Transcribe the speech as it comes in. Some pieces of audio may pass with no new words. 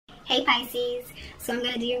Hey Pisces, so I'm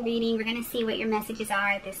going to do your reading. We're going to see what your messages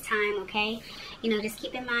are at this time, okay? You know, just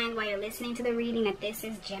keep in mind while you're listening to the reading that this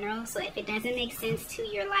is general. So if it doesn't make sense to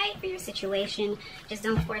your life or your situation, just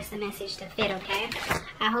don't force the message to fit, okay?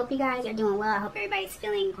 I hope you guys are doing well. I hope everybody's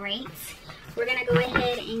feeling great. We're going to go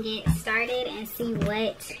ahead and get started and see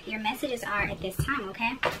what your messages are at this time,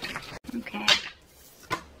 okay? Okay.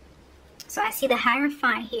 So I see the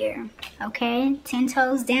Hierophant here, okay? 10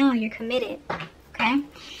 toes down, you're committed, okay?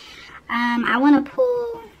 I want to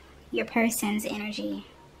pull your person's energy.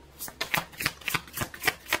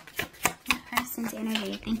 Your person's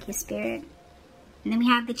energy. Thank you, Spirit. And then we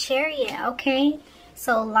have the Chariot. Okay.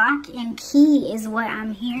 So lock and key is what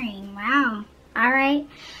I'm hearing. Wow. All right.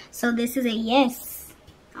 So this is a yes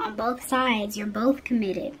on both sides. You're both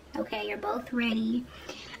committed. Okay. You're both ready.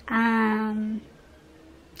 There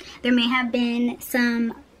may have been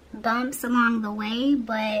some bumps along the way,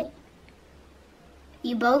 but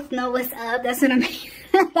you both know what's up. That's what I'm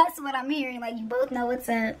that's what I'm hearing. Like, you both know what's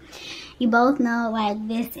up. You both know, like,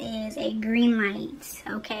 this is a green light.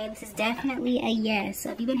 Okay, this is definitely a yes. So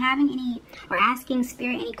if you've been having any or asking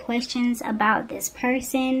Spirit any questions about this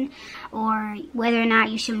person or whether or not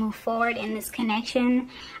you should move forward in this connection,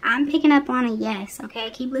 I'm picking up on a yes. Okay,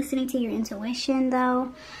 keep listening to your intuition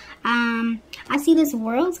though. I see this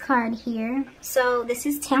World's card here. So this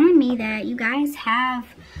is telling me that you guys have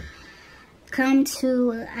come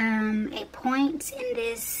to a point in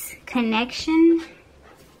this connection.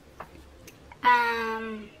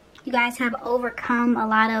 You guys have overcome a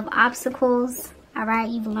lot of obstacles. All right,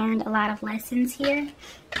 you've learned a lot of lessons here.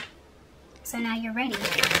 So now you're ready.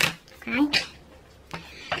 Okay.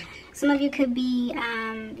 Some of you could be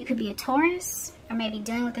a Taurus, or maybe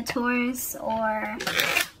dealing with a Taurus, or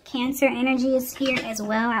Cancer energy is here as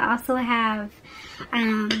well. I also have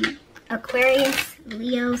Aquarius,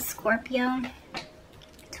 Leo, Scorpio,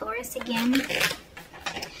 Taurus again.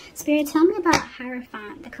 Spirit, tell me about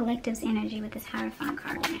Hierophant, the collective's energy with this Hierophant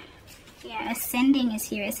card. Yeah, Ascending is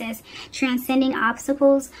here. It says transcending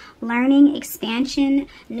obstacles, learning, expansion,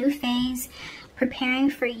 new phase, preparing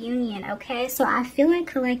for union. Okay, so I feel like,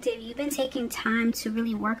 collective, you've been taking time to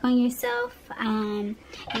really work on yourself. You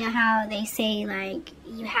know how they say, like,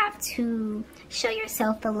 you have to show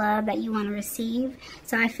yourself the love that you want to receive.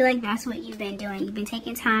 So I feel like that's what you've been doing. You've been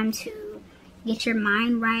taking time to get your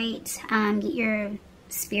mind right, get your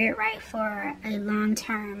spirit right for a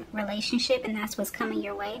long-term relationship, and that's what's coming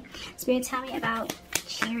your way. Spirit, tell me about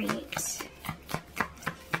Chariot.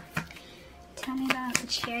 Tell me about the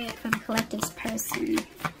Chariot for the collective's person.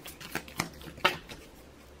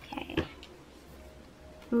 Okay.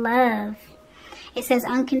 Love. It says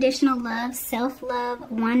unconditional love,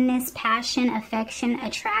 self-love, oneness, passion, affection,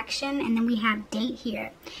 attraction. And then we have date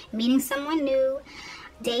here. Meeting someone new,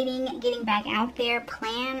 dating, getting back out there,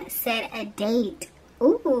 plan, set a date.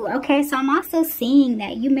 Ooh, okay. So I'm also seeing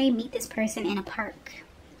that you may meet this person in a park.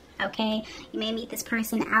 Okay, you may meet this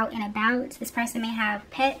person out and about. This person may have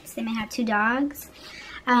pets. They may have 2 dogs.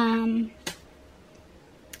 You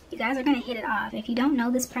guys are going to hit it off. If you don't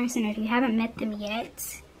know this person, or if you haven't met them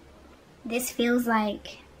yet, this feels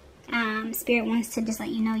like Spirit wants to just let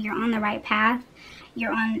you know you're on the right path.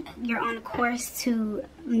 You're on course to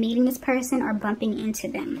meeting this person or bumping into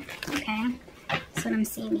them. Okay, that's what I'm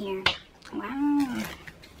seeing here. Wow.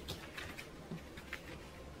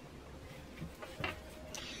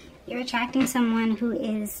 You're attracting someone who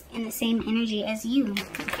is in the same energy as you,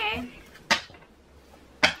 okay?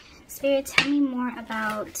 Spirit, tell me more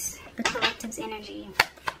about the collective's energy.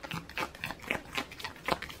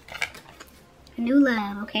 New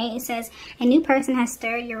love, okay? It says, a new person has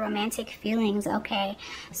stirred your romantic feelings, okay?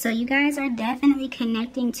 So you guys are definitely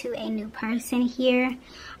connecting to a new person here,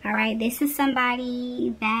 all right? This is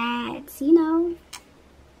somebody that, you know,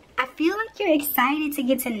 I feel like you're excited to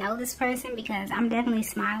get to know this person, because I'm definitely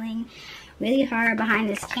smiling really hard behind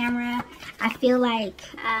this camera. I feel like,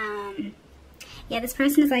 yeah, this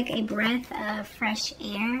person is like a breath of fresh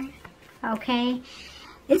air, okay?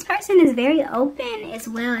 This person is very open as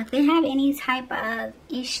well. If they have any type of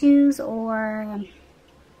issues or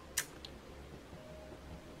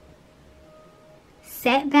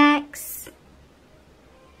setbacks,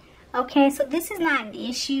 okay, so this is not an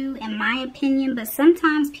issue in my opinion, but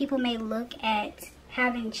sometimes people may look at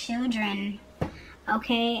having children,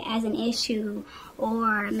 okay, as an issue,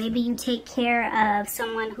 or maybe you take care of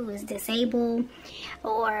someone who is disabled,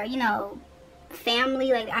 or, you know,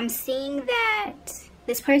 family. Like, I'm seeing that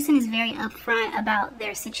this person is very upfront about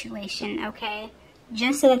their situation, okay,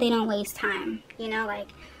 just so that they don't waste time, you know, like,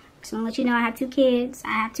 just want to let you know I have 2 kids,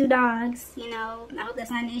 I have 2 dogs, you know, I hope that's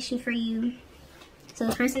not an issue for you. So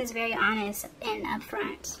the person is very honest and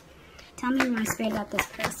upfront. Tell me more, Spirit, about this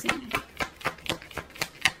person.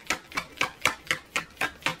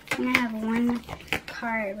 I'm going to have one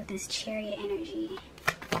card with this Chariot energy.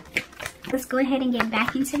 Let's go ahead and get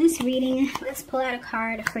back into this reading. Let's pull out a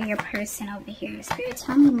card for your person over here. Spirit,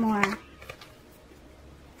 tell me more.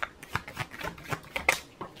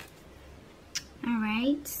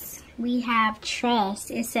 Alright. We have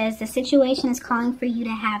trust. It says the situation is calling for you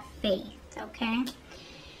to have faith. Okay.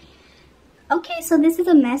 Okay, so this is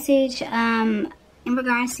a message in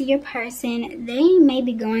regards to your person. They may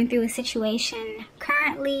be going through a situation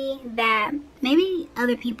currently that maybe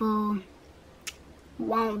other people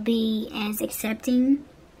won't be as accepting.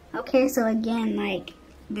 Okay, so again, like,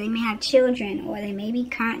 they may have children, or they may be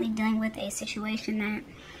currently dealing with a situation that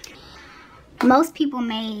most people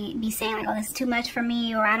may be saying, like, oh, this is too much for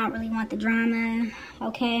me, or I don't really want the drama.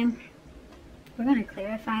 Okay, we're going to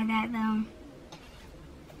clarify that though.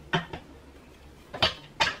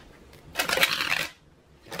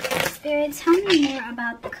 Spirit, tell me more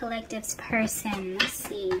about the collective's person. Let's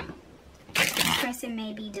see. This person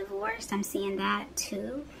may be divorced. I'm seeing that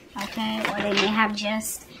too. Okay, or they may have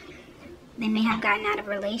gotten out of a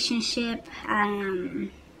relationship.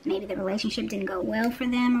 Maybe the relationship didn't go well for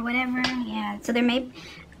them or whatever. Yeah, so there may,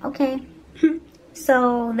 okay.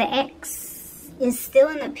 So the ex is still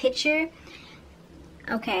in the picture.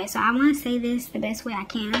 Okay, so I want to say this the best way I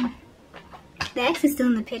can. The ex is still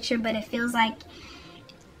in the picture, but it feels like,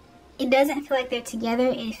 it doesn't feel like they're together.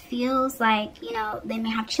 It feels like, you know, they may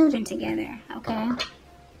have children together, okay?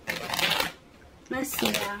 Let's see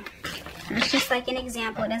though. It's just like an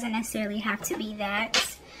example. It doesn't necessarily have to be that.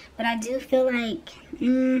 But I do feel like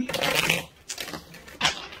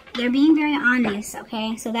they're being very honest,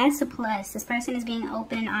 okay? So that's a plus. This person is being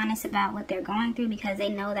open and honest about what they're going through because they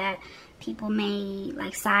know that people may,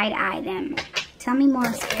 like, side-eye them. Tell me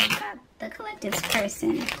more, Spirit, about the collective's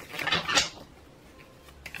person.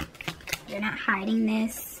 They're not hiding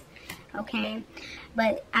this, okay?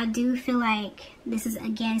 But I do feel like this is,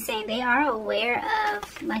 again, saying they are aware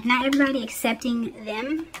of, like, not everybody accepting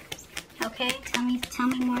them, okay? Tell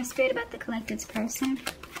me more, Spirit, about the collective's person.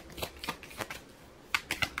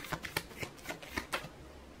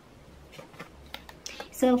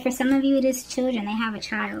 So for some of you, it is children. They have a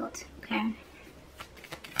child, okay?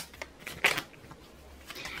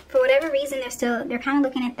 For whatever reason, they're kind of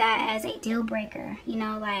looking at that as a deal breaker, you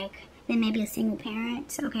know, like, they may be a single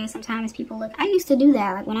parent. Okay, sometimes people look, I used to do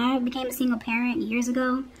that. Like, when I became a single parent years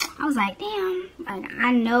ago, I was like, damn, like,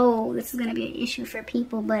 I know this is going to be an issue for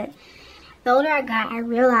people. But the older I got, I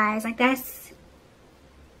realized, like, it's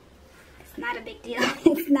not a big deal.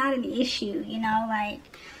 It's not an issue, you know? Like,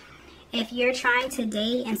 if you're trying to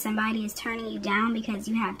date and somebody is turning you down because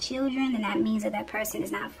you have children, then that means that that person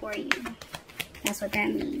is not for you. That's what that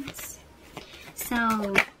means. So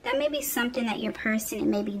that may be something that your person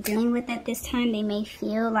may be dealing with at this time. They may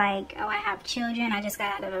feel like, oh, I have children, I just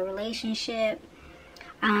got out of a relationship,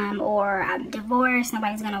 or I'm divorced,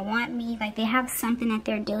 nobody's gonna want me. Like, they have something that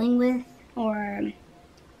they're dealing with or,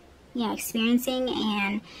 yeah, experiencing.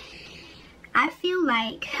 And I feel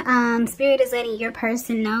like Spirit is letting your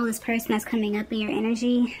person know, this person that's coming up in your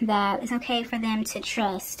energy, that it's okay for them to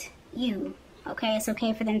trust you. Okay, it's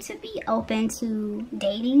okay for them to be open to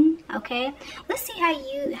dating. Okay, let's see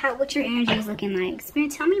what your energy is looking like.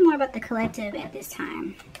 Spirit, tell me more about the collective at this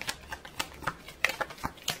time.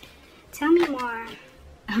 Tell me more.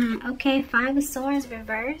 Okay, 5 of Swords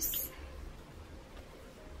reverse.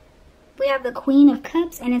 We have the Queen of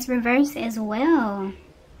Cups and it's reversed as well.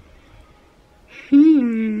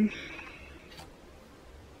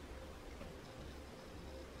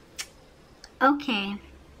 Okay.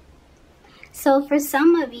 So for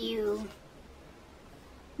some of you,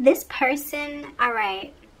 this person, all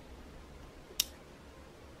right.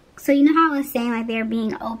 So you know how I was saying, like, they're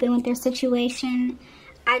being open with their situation?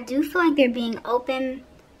 I do feel like they're being open,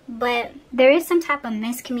 but there is some type of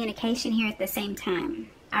miscommunication here at the same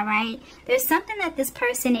time, all right? There's something that this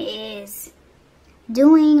person is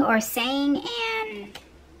doing or saying, and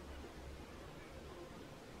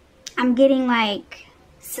I'm getting, like,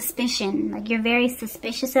 suspicion. Like, you're very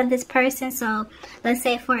suspicious of this person. So let's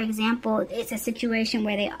say, for example, it's a situation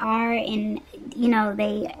where they are in, you know,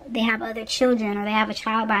 they have other children, or they have a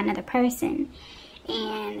child by another person,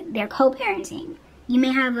 and they're co-parenting. You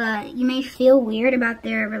may feel weird about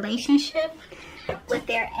their relationship with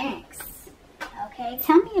their ex. Okay,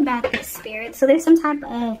 tell me about this, Spirit. So there's some type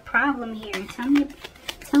of problem here. Tell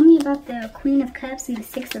me about the Queen of Cups and the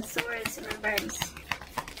 6 of Swords in reverse.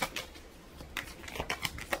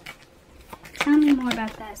 Tell me more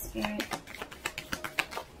about that, Spirit.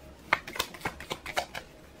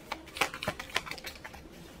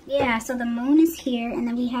 Yeah, so the moon is here, and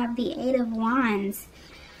then we have the 8 of Wands.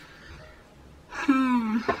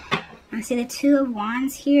 I see the 2 of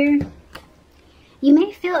Wands here. You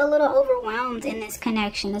may feel a little overwhelmed in this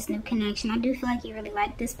connection, this new connection. I do feel like you really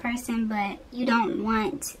like this person, but you don't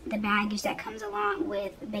want the baggage that comes along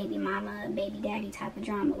with baby mama, baby daddy type of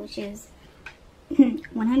drama, which is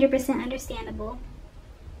 100% understandable.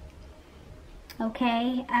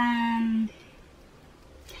 Okay,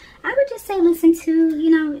 I would just say listen to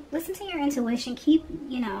your intuition. Keep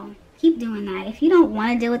doing that. If you don't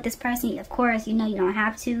want to deal with this person, of course, you don't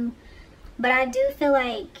have to. But I do feel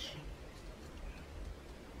like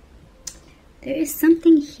there is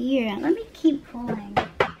something here. Let me keep pulling.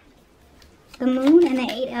 The moon and the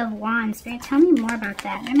 8 of Wands. Spirit, tell me more about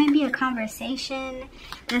that. There may be a conversation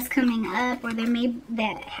that's coming up, or there may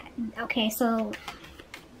okay, so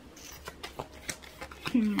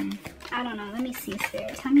I don't know. Let me see,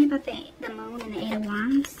 Spirit. Tell me about the moon and the 8 of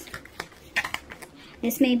Wands.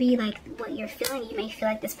 This may be like what you're feeling. You may feel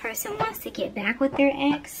like this person wants to get back with their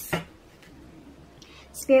ex.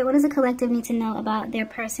 Spirit, what does the collective need to know about their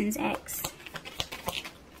person's ex?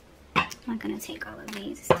 I'm not going to take all of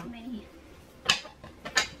these. It's too many.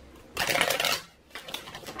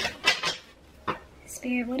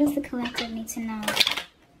 Spirit, what does the collective need to know?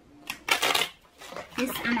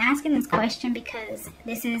 I'm asking this question because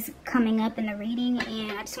this is coming up in the reading,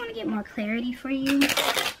 and I just want to get more clarity for you.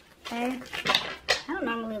 Okay? I don't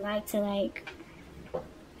normally like to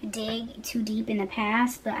dig too deep in the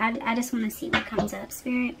past, but I just want to see what comes up.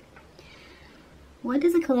 Spirit, what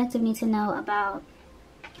does the collective need to know about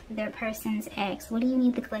their person's ex? What do you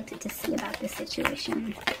need the collective to see about this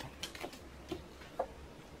situation?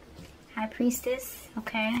 High Priestess,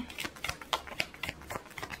 okay.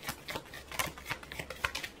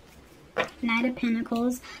 Knight of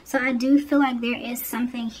Pentacles. So I do feel like there is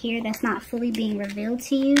something here that's not fully being revealed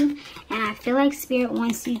to you, and I feel like Spirit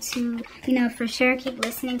wants you to, for sure keep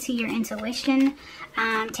listening to your intuition.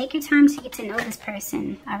 Take your time to get to know this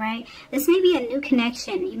person. All right, this may be a new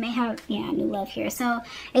connection. You may have new love here, so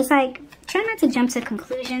it's like, try not to jump to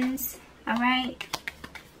conclusions. All right,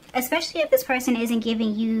 especially if this person isn't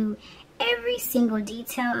giving you every single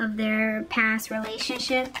detail of their past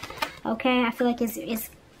relationship. Okay, I feel like it's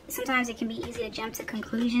sometimes it can be easy to jump to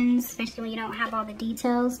conclusions, especially when you don't have all the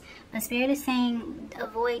details. But Spirit is saying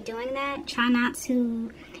avoid doing that. Try not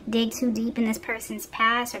to dig too deep in this person's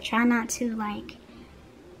past, or try not to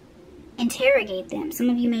interrogate them. Some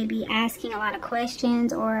of you may be asking a lot of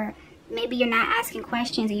questions, or maybe you're not asking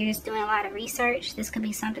questions and you're just doing a lot of research. This could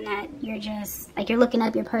be something that you're just you're looking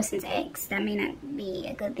up your person's ex. That may not be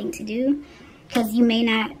a good thing to do, because you may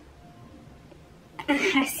not.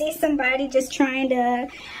 I see somebody just trying to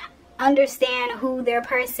understand who this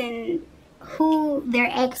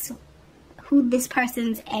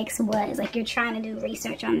person's ex was. Like, you're trying to do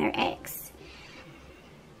research on their ex.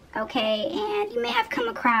 Okay, and you may have come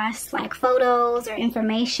across photos or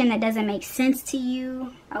information that doesn't make sense to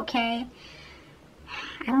you. Okay,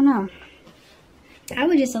 I don't know. I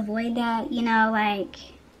would just avoid that,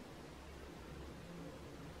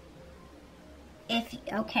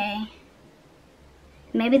 okay.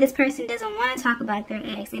 Maybe this person doesn't want to talk about their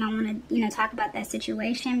ex. They don't want to, talk about that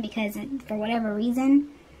situation because for whatever reason.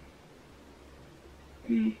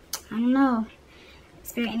 I don't know.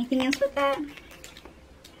 Spirit, anything else with that?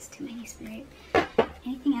 That's too many, Spirit.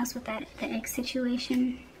 Anything else with the ex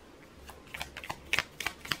situation?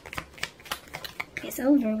 It's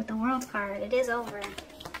over with the World card. It is over.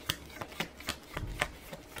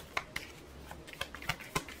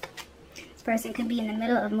 This person could be in the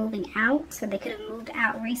middle of moving out, so they could have moved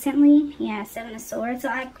out recently. Yeah, 7 of Swords. So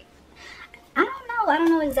I don't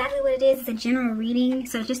know exactly what it is. It's a general reading,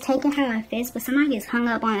 so just take it how it fits. But somebody is hung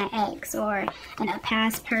up on an ex or a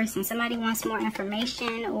past person. Somebody wants more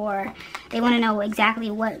information, or they want to know exactly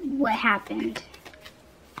what happened.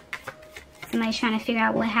 Somebody's trying to figure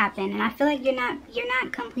out what happened, and I feel like you're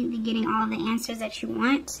not completely getting all of the answers that you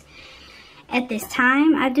want at this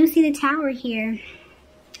time. I do see the Tower here.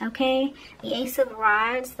 Okay, the Ace of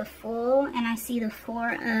Rods, the Fool, and I see the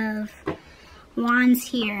 4 of Wands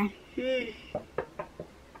here.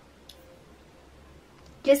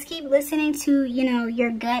 Just keep listening to, your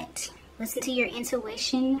gut. Listen to your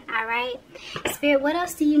intuition, all right? Spirit, what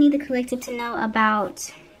else do you need the collective to know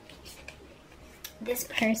about this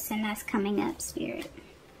person that's coming up, Spirit?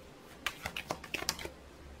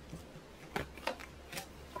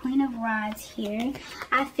 Queen of Rods here.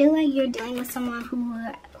 I feel like you're dealing with someone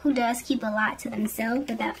who does keep a lot to themselves.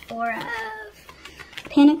 With that 4 of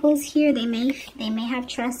Pentacles here, they may have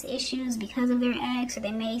trust issues because of their ex, or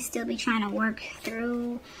they may still be trying to work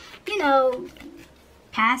through,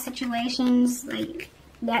 past situations, like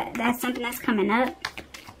that's something that's coming up.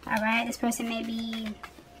 All right, this person may be,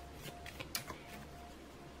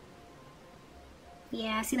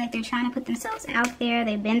 yeah, I see like they're trying to put themselves out there.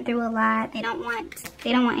 They've been through a lot. They don't want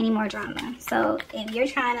any more drama. So if you're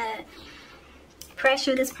trying to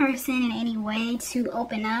pressure this person in any way to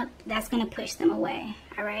open up, that's going to push them away.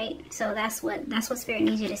 All right, so that's what Spirit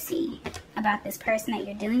needs you to see about this person that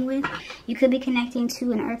you're dealing with. You could be connecting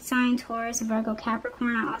to an earth sign, Taurus, Virgo,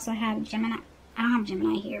 Capricorn. I also have Gemini. I don't have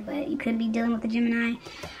Gemini here, but you could be dealing with a Gemini.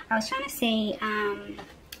 I was trying to say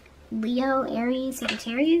Leo, Aries,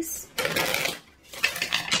 Sagittarius.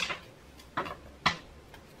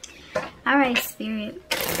 All right, Spirit.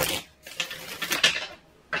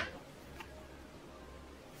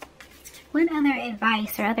 What other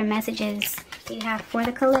advice or other messages do you have for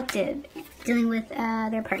the collective dealing with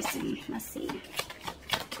their person? Let's see.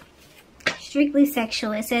 Strictly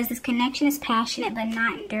sexual. It says this connection is passionate but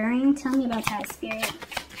not enduring. Tell me about that, Spirit.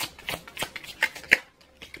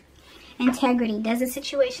 Integrity. Does the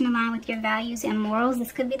situation align with your values and morals?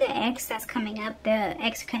 This could be the ex that's coming up, the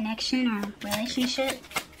ex connection or relationship.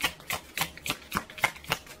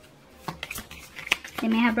 They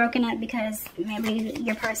may have broken up because maybe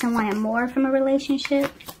your person wanted more from a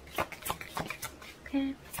relationship.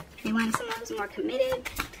 Okay. They wanted someone who's more committed,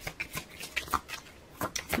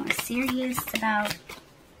 more serious about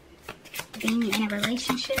being in a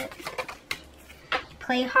relationship.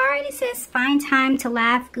 Play hard. It says find time to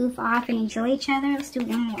laugh, goof off, and enjoy each other. Let's do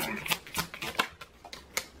one more.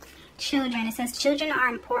 Children. It says children are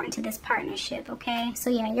important to this partnership. Okay, so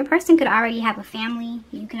yeah, your person could already have a family.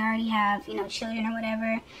 You could already have, you know, children or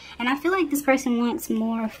whatever, and I feel like this person wants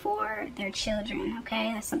more for their children.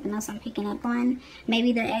 Okay, that's something else I'm picking up on.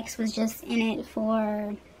 Maybe their ex was just in it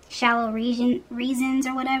for shallow reasons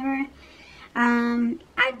or whatever.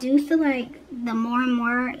 I do feel like the more and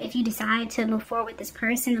more, if you decide to move forward with this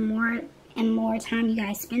person, the more and more time you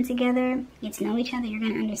guys spend together, get to know each other, you're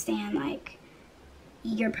gonna understand like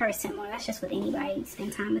your person more. That's just with anybody.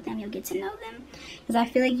 Spend time with them, you'll get to know them. Because I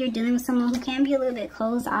feel like you're dealing with someone who can be a little bit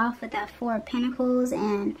closed off with that Four of Pentacles,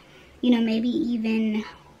 and you know, maybe even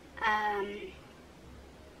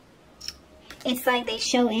it's like they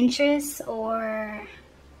show interest or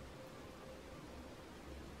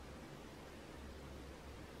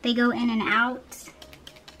they go in and out.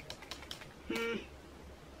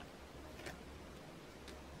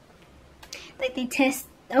 Like they test.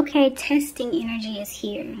 Okay, testing energy is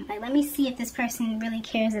here. Like, let me see if this person really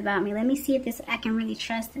cares about me. Let me see if I can really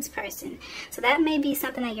trust this person. So that may be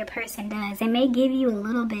something that your person does. They may give you a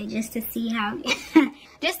little bit just to see how,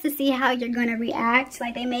 you're gonna react.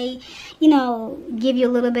 Like they may, you know, give you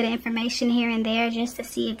a little bit of information here and there just to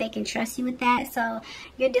see if they can trust you with that. So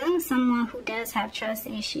you're dealing with someone who does have trust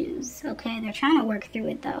issues. Okay, they're trying to work through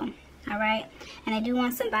it though. All right, and I do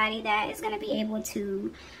want somebody that is gonna be able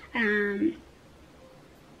to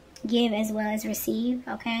give as well as receive.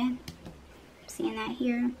 Okay, seeing that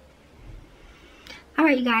here. All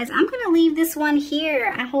right, you guys, I'm gonna leave this one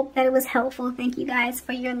here. I hope that it was helpful. Thank you guys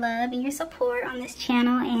for your love and your support on this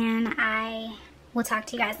channel, and I will talk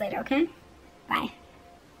to you guys later. Okay, bye.